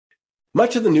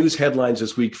Much of the news headlines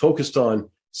this week focused on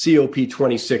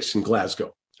COP26 in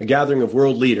Glasgow, a gathering of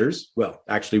world leaders, well,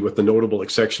 actually with the notable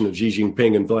exception of Xi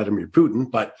Jinping and Vladimir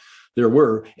Putin, but there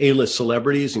were A-list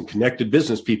celebrities and connected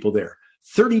business people there.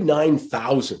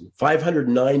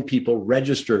 39,509 people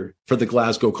registered for the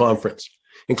Glasgow conference,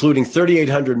 including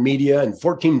 3,800 media and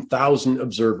 14,000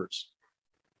 observers.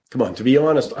 Come on, to be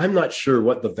honest, I'm not sure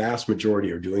what the vast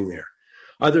majority are doing there,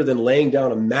 other than laying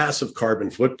down a massive carbon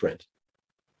footprint.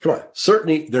 Come on,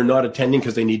 certainly they're not attending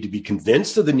because they need to be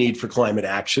convinced of the need for climate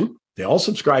action. They all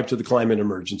subscribe to the climate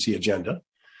emergency agenda.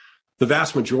 The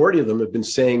vast majority of them have been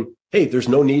saying, hey, there's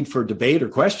no need for debate or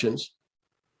questions.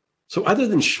 So other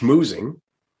than schmoozing,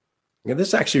 and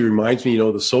this actually reminds me,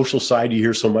 the social side you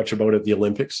hear so much about at the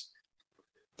Olympics.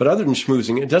 But other than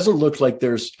schmoozing, it doesn't look like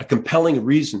there's a compelling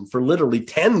reason for literally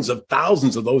tens of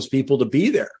thousands of those people to be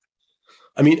there.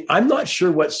 I mean, I'm not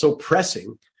sure what's so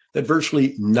pressing that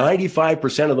virtually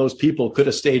 95% of those people could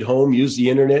have stayed home, used the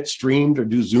internet, streamed, or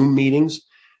do Zoom meetings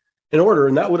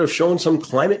and that would have shown some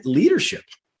climate leadership.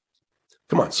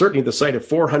 Come on, certainly the sight of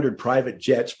 400 private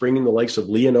jets bringing the likes of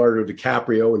Leonardo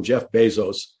DiCaprio and Jeff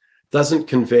Bezos doesn't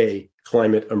convey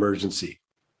climate emergency.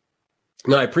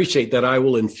 Now, I appreciate that I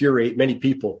will infuriate many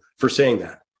people for saying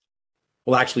that.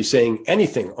 Well, actually saying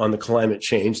anything on the climate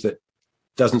change that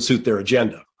doesn't suit their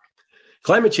agenda.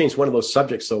 Climate change is one of those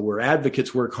subjects, though, where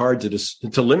advocates work hard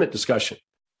to limit discussion.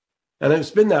 And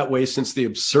it's been that way since the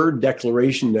absurd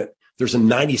declaration that there's a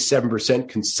 97%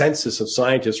 consensus of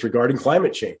scientists regarding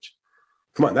climate change.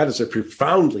 Come on, that is a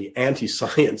profoundly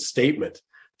anti-science statement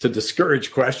to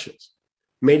discourage questions.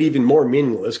 Made even more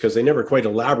meaningless because they never quite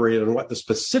elaborated on what the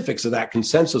specifics of that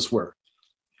consensus were.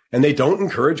 And they don't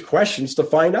encourage questions to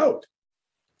find out.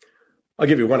 I'll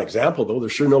give you one example, though.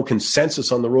 There's sure no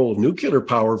consensus on the role of nuclear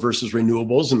power versus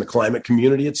renewables in the climate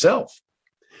community itself.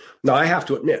 Now, I have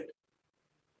to admit,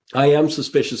 I am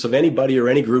suspicious of anybody or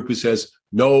any group who says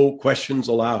no questions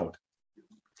allowed.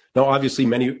 Now, obviously,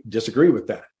 many disagree with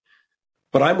that.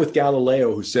 But I'm with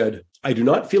Galileo, who said, I do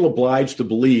not feel obliged to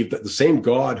believe that the same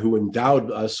God who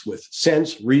endowed us with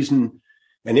sense, reason,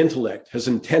 and intellect has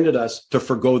intended us to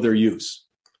forgo their use.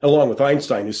 Along with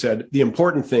Einstein, who said, the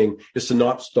important thing is to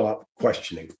not stop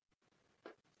questioning.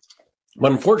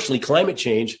 But unfortunately, climate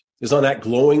change is on that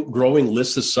growing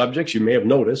list of subjects, you may have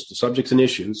noticed, subjects and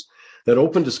issues, that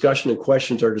open discussion and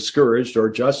questions are discouraged or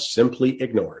just simply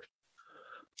ignored.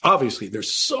 Obviously,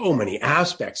 there's so many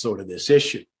aspects, though, to this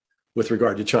issue with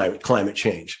regard to climate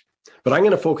change. But I'm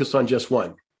going to focus on just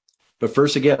one. But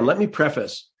first, again, let me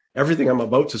preface everything I'm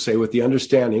about to say with the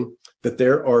understanding that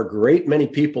there are a great many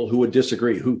people who would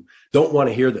disagree, who don't want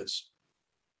to hear this.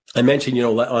 I mentioned,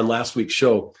 on last week's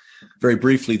show, very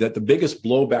briefly, that the biggest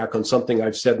blowback on something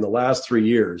I've said in the last 3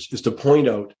 years is to point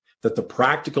out that the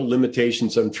practical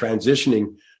limitations of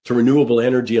transitioning to renewable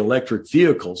energy and electric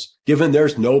vehicles, given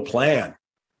there's no plan.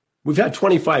 We've had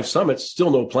 25 summits,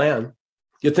 still no plan.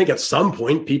 You'd think at some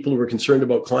point people who are concerned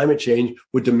about climate change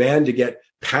would demand to get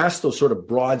past those sort of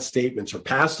broad statements or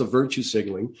past the virtue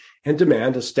signaling and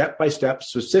demand a step-by-step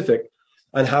specific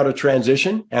on how to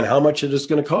transition and how much it is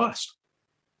going to cost.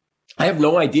 I have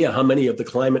no idea how many of the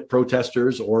climate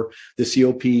protesters or the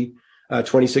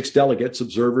COP26 delegates,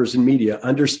 observers, and media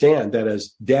understand that,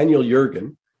 as Daniel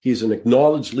Yergin, he's an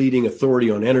acknowledged leading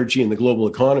authority on energy in the global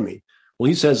economy. Well,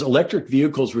 he says electric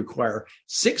vehicles require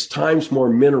 6 times more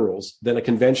minerals than a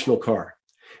conventional car,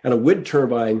 and a wind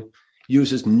turbine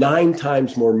uses 9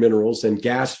 times more minerals than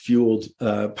gas-fueled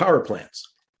power plants.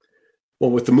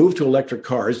 Well, with the move to electric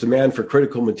cars, demand for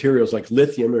critical materials like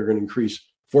lithium are going to increase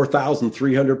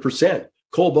 4,300%,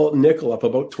 cobalt and nickel up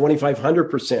about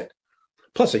 2,500%,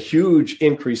 plus a huge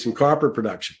increase in copper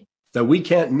production that we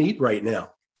can't meet right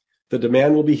now. The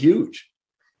demand will be huge.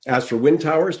 As for wind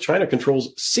towers, China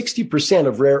controls 60%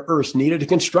 of rare earths needed to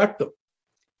construct them.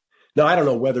 Now, I don't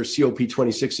know whether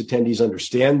COP26 attendees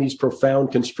understand these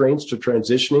profound constraints to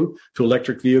transitioning to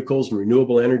electric vehicles and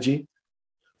renewable energy,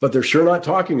 but they're sure not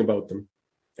talking about them,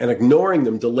 and ignoring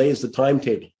them delays the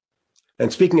timetable.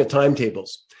 And speaking of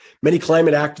timetables, many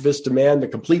climate activists demand the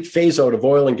complete phase out of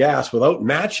oil and gas without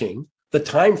matching the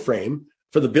time frame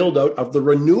for the build out of the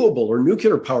renewable or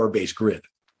nuclear power-based grid.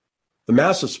 The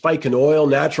massive spike in oil,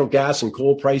 natural gas, and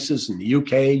coal prices in the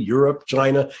UK, Europe,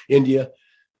 China, India,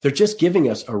 they're just giving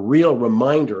us a real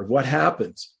reminder of what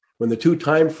happens when the two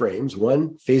time frames,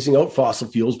 one phasing out fossil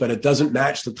fuels, but it doesn't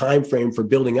match the time frame for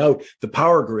building out the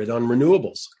power grid on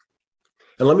renewables.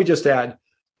 And let me just add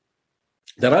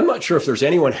that I'm not sure if there's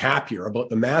anyone happier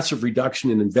about the massive reduction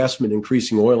in investment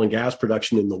increasing oil and gas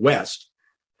production in the West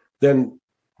than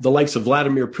the likes of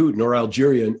Vladimir Putin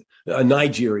or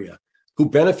Nigeria, who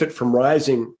benefit from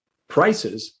rising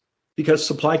prices because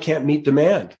supply can't meet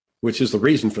demand, which is the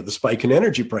reason for the spike in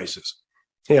energy prices.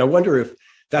 Hey, I wonder if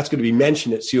that's going to be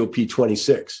mentioned at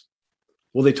COP26.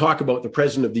 Will they talk about the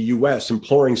president of the US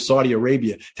imploring Saudi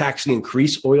Arabia to actually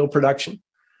increase oil production?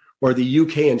 Or the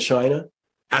UK and China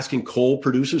asking coal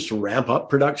producers to ramp up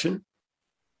production?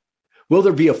 Will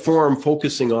there be a forum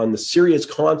focusing on the serious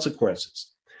consequences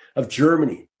of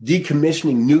Germany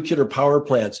decommissioning nuclear power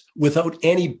plants without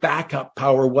any backup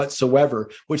power whatsoever,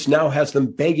 which now has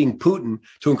them begging Putin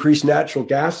to increase natural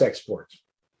gas exports?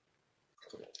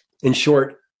 In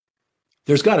short,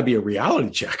 there's got to be a reality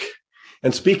check.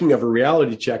 And speaking of a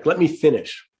reality check, let me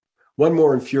finish. One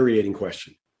more infuriating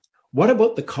question. What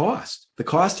about the cost? The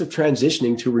cost of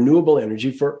transitioning to renewable energy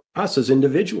for us as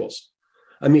individuals?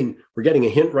 I mean, we're getting a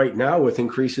hint right now with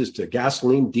increases to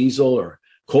gasoline, diesel, or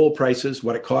coal prices,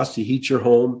 what it costs to heat your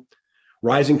home,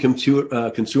 rising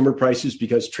consumer prices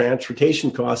because transportation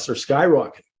costs are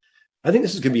skyrocketing. I think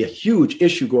this is going to be a huge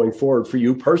issue going forward for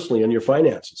you personally and your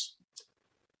finances.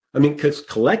 I mean, because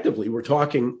collectively, we're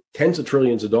talking tens of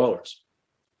trillions of dollars.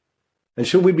 And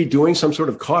should we be doing some sort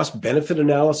of cost-benefit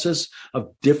analysis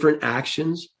of different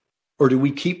actions? Or do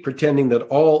we keep pretending that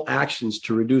all actions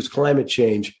to reduce climate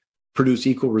change produce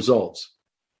equal results?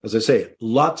 As I say,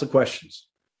 lots of questions,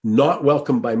 not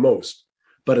welcome by most,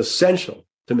 but essential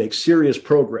to make serious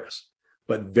progress,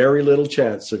 but very little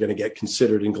chance they're going to get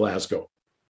considered in Glasgow.